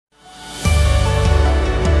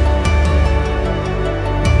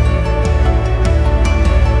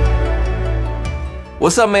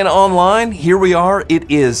What's up, man? Online, here we are. It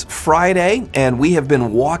is Friday, and we have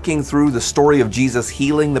been walking through the story of Jesus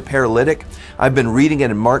healing the paralytic. I've been reading it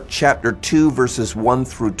in Mark chapter 2, verses 1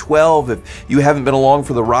 through 12. If you haven't been along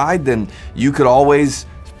for the ride, then you could always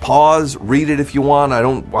pause, read it if you want. I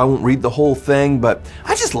won't read the whole thing, but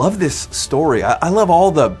I just love this story. I love all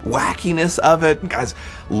the wackiness of it. Guys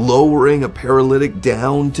lowering a paralytic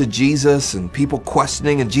down to Jesus and people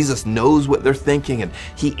questioning, and Jesus knows what they're thinking, and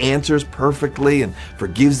he answers perfectly and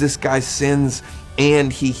forgives this guy's sins,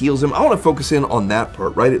 and he heals him. I want to focus in on that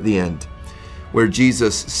part right at the end where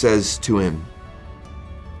Jesus says to him,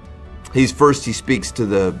 he speaks to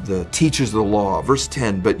the teachers of the law. Verse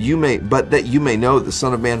 10, but that you may know that the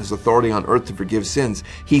Son of Man has authority on earth to forgive sins.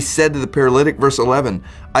 He said to the paralytic, verse 11,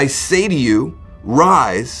 I say to you,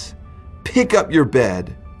 rise, pick up your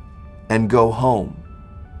bed, and go home.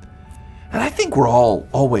 And I think we're all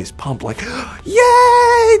always pumped like,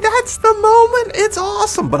 yay, that's the moment, it's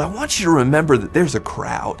awesome. But I want you to remember that there's a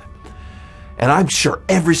crowd. And I'm sure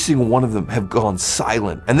every single one of them have gone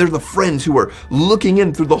silent. And they're the friends who are looking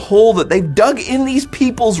in through the hole that they've dug in these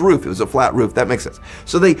people's roof. It was a flat roof, that makes sense.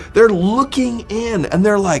 So they're looking in and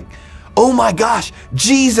they're like, oh my gosh,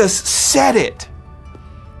 Jesus said it.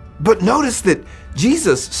 But notice that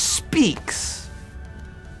Jesus speaks.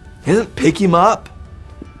 He doesn't pick him up.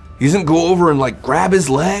 He doesn't go over and like grab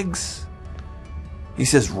his legs. He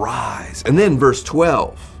says, rise. And then verse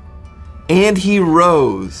 12, and he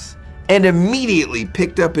rose and immediately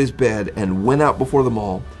picked up his bed and went out before them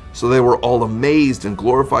all. So they were all amazed and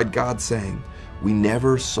glorified God, saying, we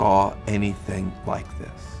never saw anything like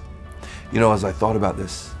this. You know, as I thought about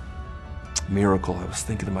this miracle, I was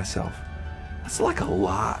thinking to myself, that's like a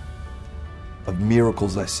lot of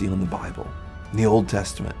miracles I see in the Bible, in the Old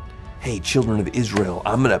Testament. Hey, children of Israel,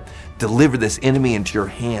 I'm going to deliver this enemy into your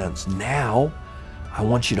hands. Now, I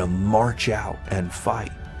want you to march out and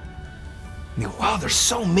fight. And you go, wow, there's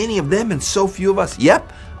so many of them and so few of us.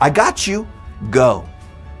 Yep, I got you. Go.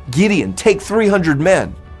 Gideon, take 300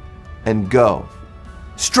 men and go.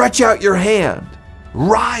 Stretch out your hand.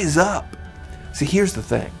 Rise up. See, here's the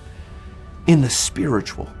thing. In the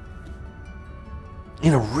spiritual,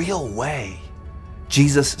 in a real way,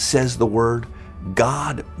 Jesus says the word,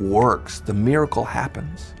 God works. The miracle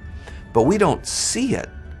happens. But we don't see it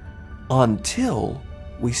until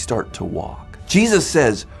we start to walk. Jesus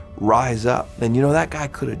says, rise up. And you know, that guy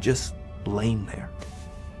could have just lain there.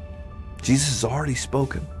 Jesus has already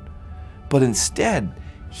spoken. But instead,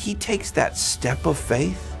 he takes that step of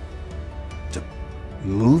faith to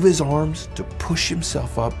move his arms, to push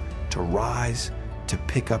himself up, to rise, to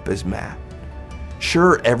pick up his mat.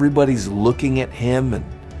 Sure, everybody's looking at him,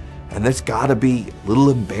 and that's got to be a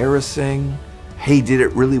little embarrassing. Hey, did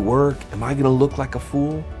it really work? Am I going to look like a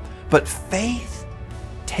fool? But faith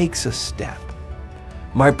takes a step.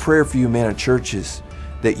 My prayer for you, man of church, is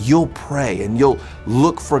that you'll pray and you'll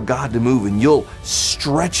look for God to move and you'll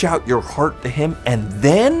stretch out your heart to him, and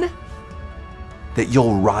then that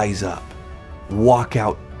you'll rise up, walk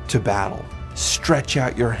out to battle, stretch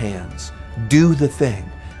out your hands, do the thing,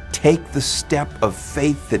 take the step of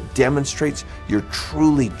faith that demonstrates you're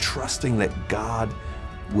truly trusting that God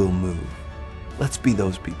will move. Let's be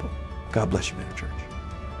those people. God bless you, man of church.